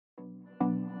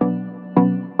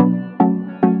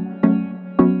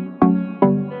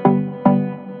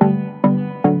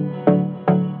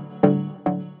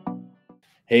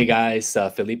Hey guys,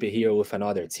 Felipe here with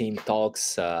another Team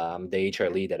Talks. I'm the HR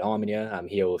lead at Omnia. I'm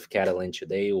here with Catalin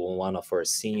today, one of our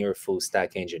senior full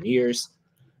stack engineers,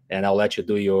 and I'll let you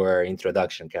do your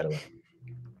introduction, Catalin.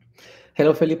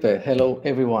 Hello, Felipe. Hello,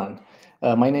 everyone.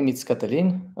 My name is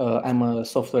Catalin. I'm a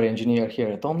software engineer here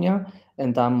at Omnia,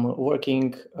 and I'm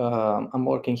working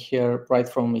here right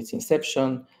from its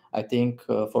inception. I think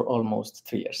for almost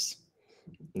 3 years.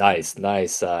 Nice,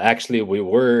 nice. Actually, you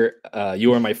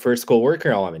were my first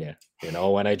coworker at Omnia. You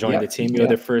know, when I joined Yeah, the team, you're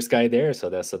yeah. the first guy there, so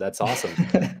that's awesome.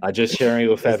 Just sharing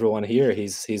with Yes, everyone here,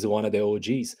 he's one of the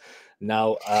OGs.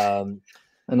 Now,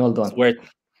 an old one. where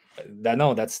that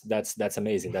no, that's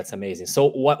amazing. That's amazing. So,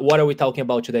 what are we talking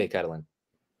about today, Catalin?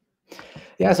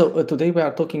 Yeah, so today we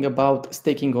are talking about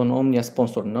staking on Omnia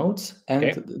sponsored nodes and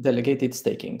Okay. delegated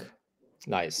staking.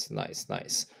 Nice, nice,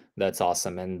 nice. That's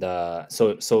awesome. And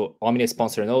so Omnia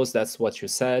sponsor knows that's what you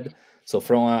said. So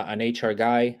from an HR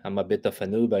guy, I'm a bit of a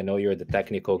noob. I know you're the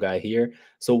technical guy here.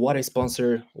 So what is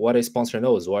sponsor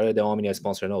nodes? What are the Omnia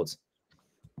sponsor nodes?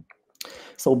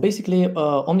 So basically,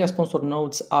 Omnia sponsored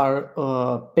nodes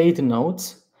are paid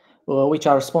nodes, which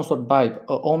are sponsored by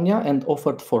Omnia and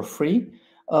offered for free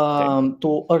Okay,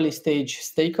 to early stage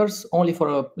stakers only for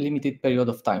a limited period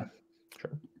of time.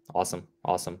 sure. Awesome,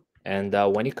 awesome. And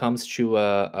when it comes to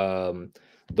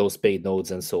those paid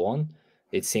nodes and so on,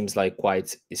 it seems like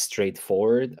quite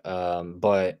straightforward.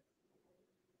 But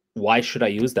why should I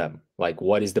use them? Like,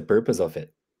 what is the purpose of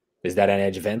it? Is that an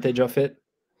advantage of it?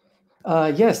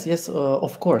 Yes,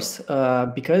 of course.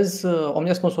 Because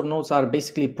Omnia sponsored nodes are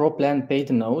basically pro-plan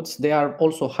paid nodes, they are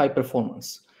also high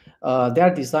performance. They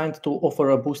are designed to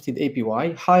offer a boosted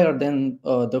APY higher than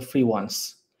the free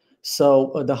ones.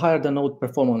 So the higher the node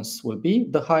performance will be,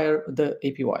 the higher the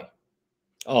APY.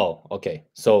 Oh, okay.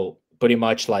 So pretty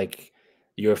much like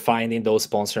you're finding those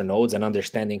sponsor nodes and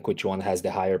understanding which one has the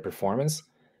higher performance.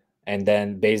 And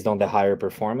then based on the higher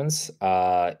performance,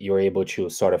 you're able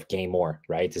to sort of gain more,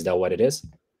 right? Is that what it is?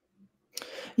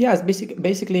 Yes,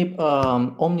 basically,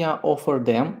 Omnia offer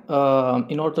them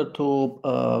in order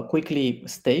to quickly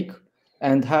stake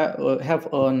and have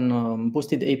an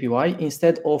boosted APY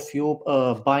instead of you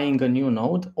buying a new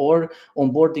node or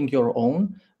onboarding your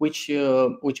own, which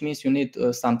means you need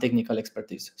some technical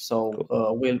expertise. So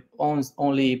Cool. will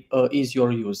only ease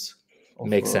your use of.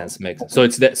 Makes sense. Makes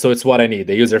sense. So it's what I need,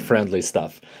 the user-friendly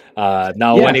stuff.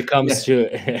 Now, when Yeah, it comes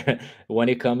yeah. to when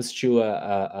it comes to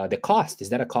the cost, is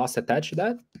that a cost attached to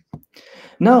that?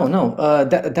 No.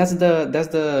 That's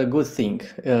the good thing.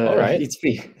 All right. It's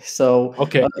free, so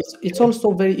Okay. it's Okay.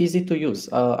 also very easy to use.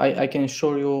 I can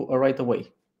show you right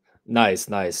away. Nice,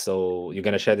 nice. So you're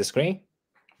gonna share the screen?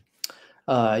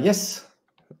 Yes.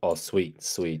 Oh, sweet,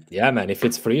 sweet. Yeah, man. If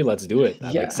it's free, let's do it.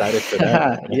 I'm Yeah. excited for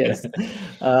that. Yes.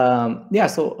 Yeah.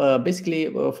 So basically,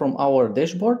 from our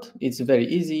dashboard, it's very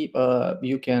easy.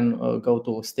 You can go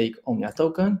to stake Omnia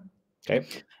token, Okay.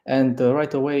 and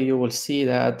right away you will see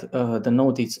that the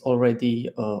node is already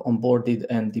onboarded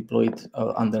and deployed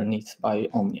underneath by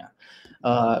Omnia.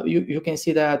 You can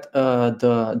see that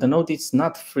the node is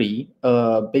not free.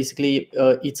 Basically,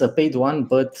 it's a paid one,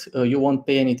 but you won't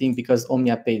pay anything because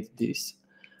Omnia paid this.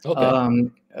 Okay.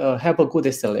 Have a good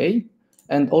SLA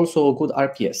and also a good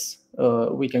RPS.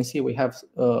 We can see we have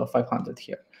 500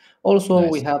 here. Also,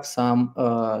 we Nice. have some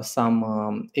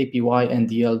APY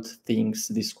and yield things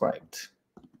described.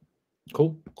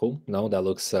 Cool. Cool. No, that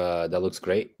looks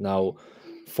great. Now,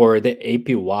 for the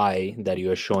APY that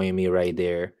you are showing me right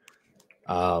there,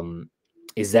 um,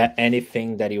 is that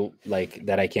anything that you like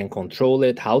that I can control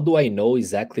it? How do I know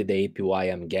exactly the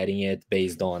APY I'm getting it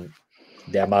based on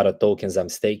the amount of tokens I'm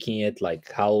staking it?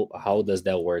 Like how does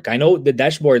that work? I know the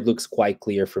dashboard looks quite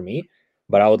clear for me,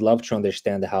 but I would love to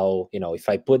understand how, if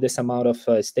I put this amount of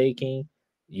staking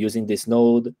using this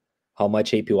node, how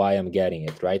much APY I'm getting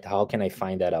it, right? How can I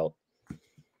find that out?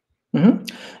 Mhm.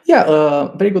 Yeah,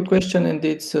 very good question, and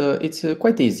it's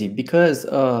quite easy because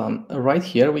right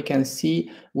here we can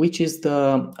see which is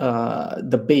the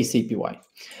base APY.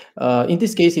 In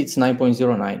this case, it's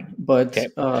 9.09, but Okay.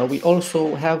 we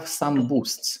also have some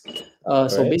boosts. All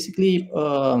So right. basically,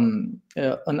 an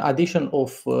addition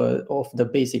of the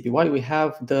base APY, we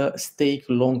have the stake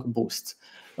long boost.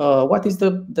 What is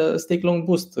the stake long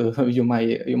boost? You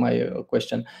might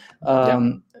question. Yeah.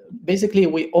 Basically,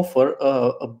 we offer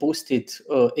a boosted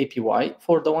APY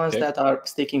for the ones Okay. that are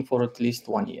staking for at least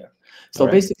 1 year. All So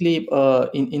right. basically,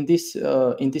 in this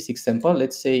example,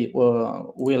 let's say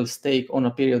we'll stake on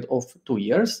a period of 2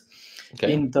 years.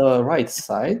 Okay. In the right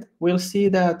side, we'll see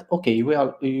that okay, you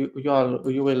will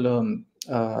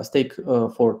stake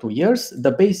for 2 years.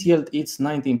 The base yield is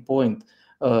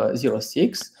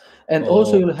 19.06, And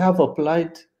also Oh, you'll have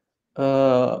applied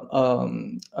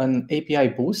an API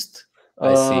boost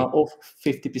I see. of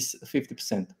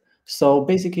 50%. So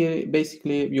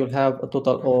basically you'll have a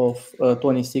total of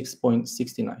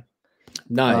 26.69.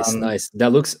 Nice, nice.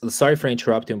 That looks, sorry for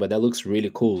interrupting, but that looks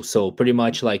really cool. So pretty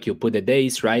much like you put the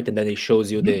days, right? And then it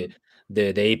shows you Mhm.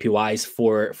 the APYs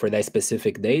for that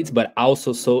specific dates, but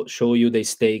also show you the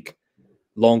stake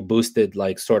long boosted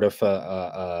like sort of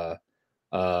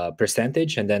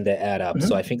percentage, and then they add up.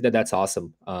 So I Mhm. think that that's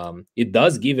awesome. It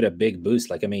does give it a big boost.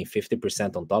 Like I mean,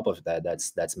 50% on top of that.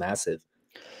 That's massive.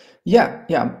 Yeah,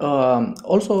 yeah.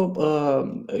 Also,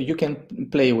 you can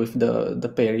play with the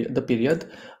period.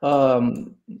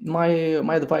 My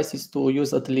advice is to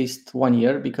use at least 1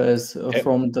 year, because Okay.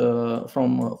 from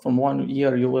 1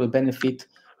 year you will benefit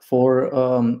for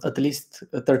at least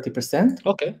 30%,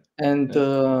 Okay. and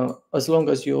Yeah. as long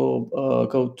as you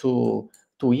go to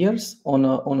 2 years on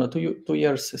a two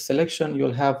years selection,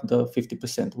 you'll have the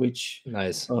 50%, which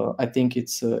Nice. I think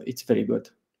it's very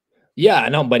good. Yeah,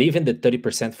 no, but even the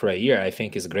 30% for a year, I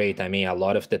think is great. I mean, a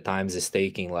lot of the times it's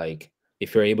taking like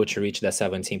if you're able to reach that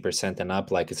 17% and up,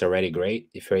 like it's already great.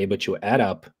 If you're able to add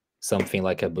up something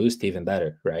like a boost, even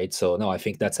better, right? So no, I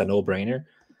think that's a no-brainer.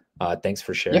 Thanks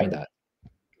for sharing Yeah, that.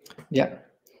 yeah,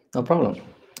 no problem.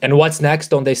 And what's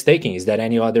next on the staking? Is there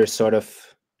any other sort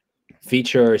of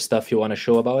feature or stuff you want to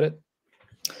show about it?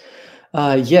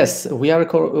 Yes, we are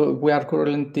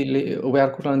currently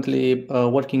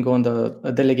working on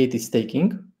the delegated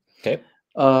staking. Okay.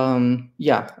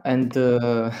 Yeah, and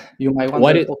you might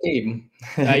What wonder, it? okay,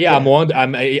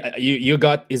 Yeah, you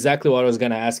got exactly what I was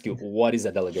gonna ask you. What is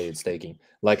a delegated staking?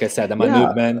 Like I said, I'm a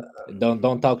yeah, noob, man.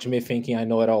 Don't talk to me thinking I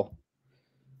know it all.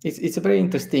 it's very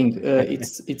interesting.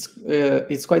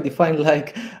 It's quite defined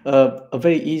like a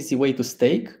very easy way to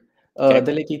stake. Okay.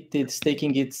 Delegated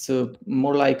staking, it's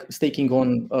more like staking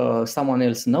on someone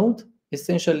else's node,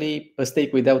 essentially a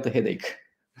stake without a headache.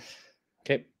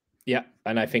 Okay. Yeah,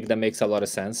 and I think that makes a lot of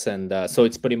sense. And so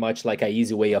it's pretty much like a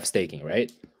easy way of staking,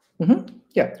 right?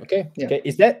 Yeah, Okay. yeah. Okay.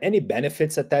 Is there any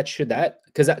benefits attached to that?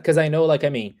 Because I know, like, I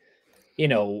mean,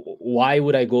 why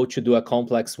would I go to do a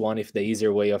complex one if the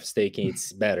easier way of staking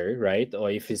it's better, right?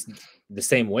 Or if it's the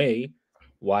same way,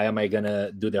 why am I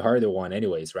gonna do the harder one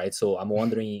anyways, right? So I'm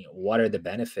wondering what are the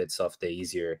benefits of the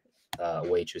easier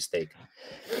way to stake?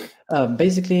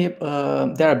 Basically,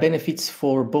 there are benefits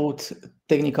for both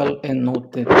technical and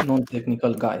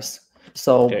non-technical guys.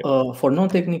 So, Okay. for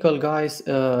non-technical guys,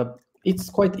 it's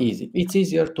quite easy. It's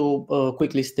easier to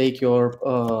quickly stake your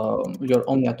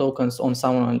Omnia tokens on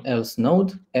someone else's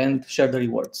node and share the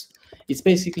rewards. It's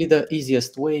basically the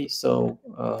easiest way. So,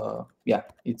 yeah,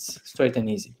 it's straight and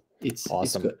easy. It's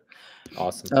Awesome. good.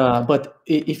 Awesome. But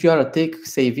if you are a tech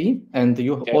savvy and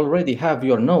you Okay. already have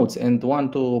your nodes and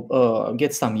want to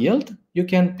get some yield, you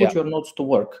can Yeah. put your nodes to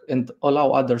work and allow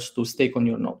others to stake on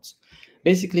your nodes.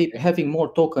 Basically, Okay. having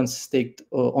more tokens staked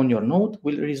on your node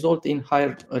will result in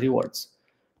higher rewards.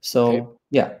 Okay. So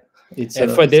yeah, it's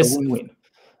And a for it's a this win-win.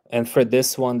 And for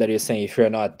this one that you're saying, if you're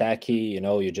not tacky,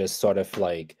 you just sort of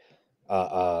like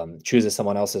chooses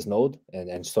someone else's node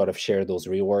and sort of share those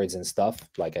rewards and stuff.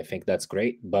 Like I think that's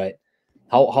great. But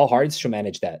how hard is to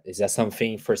manage that? Is that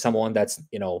something for someone that's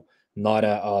not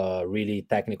a really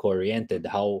technical oriented?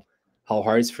 How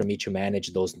hard is for me to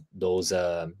manage those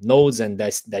nodes and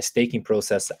that staking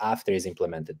process after is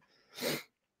implemented?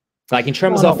 Like in No,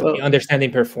 terms no, of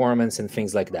understanding performance and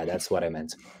things like that. That's what I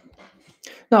meant.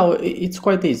 no. It's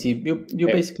quite easy. You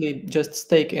Okay. basically just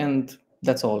stake and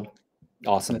that's all.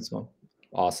 Awesome. That's all.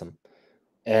 Awesome.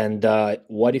 And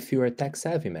what if you're a tech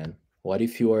savvy man? What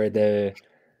if you are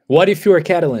what if you're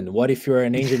Catalan? What if you're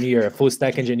an engineer, a full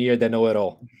stack engineer that know it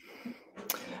all?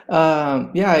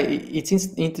 Yeah, it's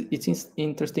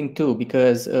interesting too,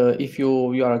 because if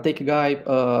you are a tech guy,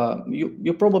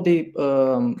 you probably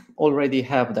already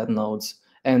have that nodes,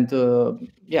 and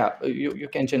yeah, you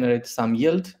can generate some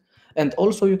yield, and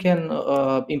also you can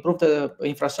improve the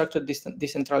infrastructure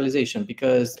decentralization,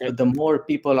 because Okay. the more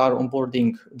people are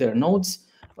onboarding their nodes,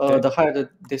 Okay. the higher the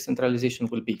decentralization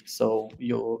will be. So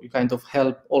you kind of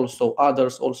help also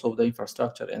others, also the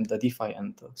infrastructure and the DeFi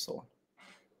and so on.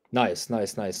 Nice,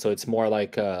 nice, nice. So it's more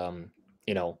like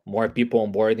more people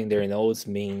onboarding their nodes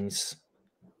means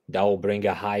that will bring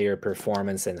a higher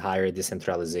performance and higher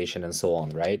decentralization and so on,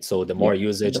 right? So the more Yeah,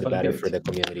 usage, the better for availability. the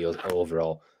community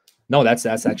overall. No, that's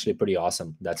actually pretty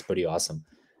awesome. That's pretty awesome.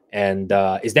 And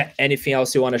is there anything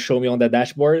else you want to show me on the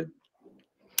dashboard?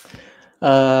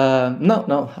 No,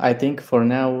 no. I think for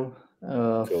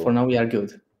Cool. now we are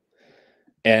good.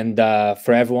 And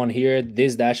for everyone here,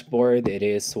 this dashboard, it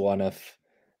is one of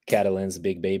Catalan's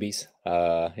big babies.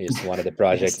 It's one of the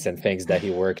projects Yes. and things that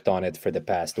he worked on it for the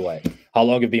past what? How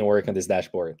long have you been working on this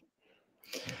dashboard?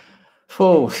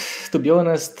 Oh, to be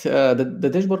honest, the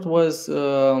dashboard was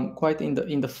quite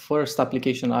in the first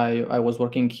application I was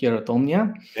working here at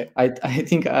Omnia. Okay. I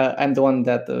think I'm the one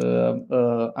that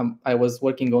I was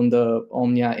working on the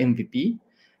Omnia MVP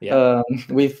Yeah.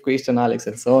 with Christian, Alex,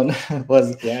 and so on. It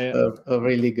was Yeah. Yeah. a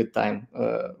really good time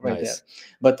right there. Nice.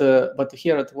 But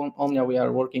here at Omnia we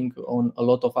are working on a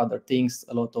lot of other things.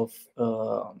 A lot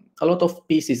of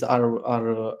pieces are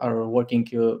working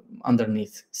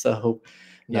underneath. So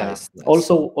yeah. Nice. Nice.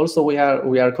 Also we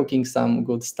are cooking some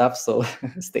good stuff, so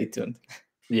stay tuned.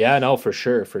 Yeah, no, for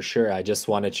sure, for sure. I just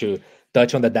wanted to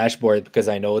touch on the dashboard because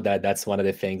I know that that's one of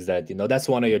the things that, that's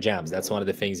one of your jams. That's one of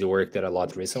the things you worked at a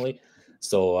lot recently.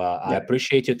 So I Yeah,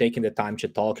 appreciate you taking the time to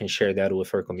talk and share that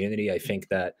with our community. I think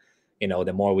that,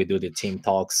 the more we do the team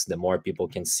talks, the more people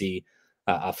can see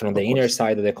from the of inner course.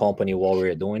 side of the company while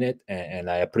we're doing it. And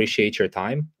I appreciate your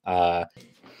time.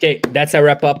 Okay, that's a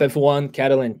wrap up, everyone.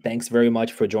 Catalan, thanks very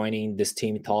much for joining this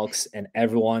team talks. And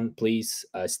everyone, please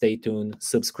stay tuned,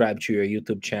 subscribe to your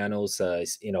YouTube channels,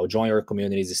 join our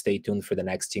communities, stay tuned for the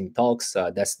next team talks.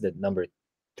 That's the number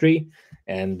 3.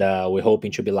 And we're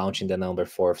hoping to be launching the number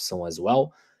 4 soon as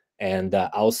well. And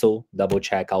also double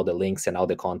check all the links and all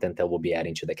the content that we'll be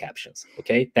adding to the captions.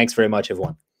 Okay, thanks very much,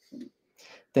 everyone.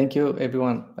 Thank you,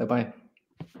 everyone. Bye bye.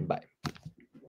 Bye.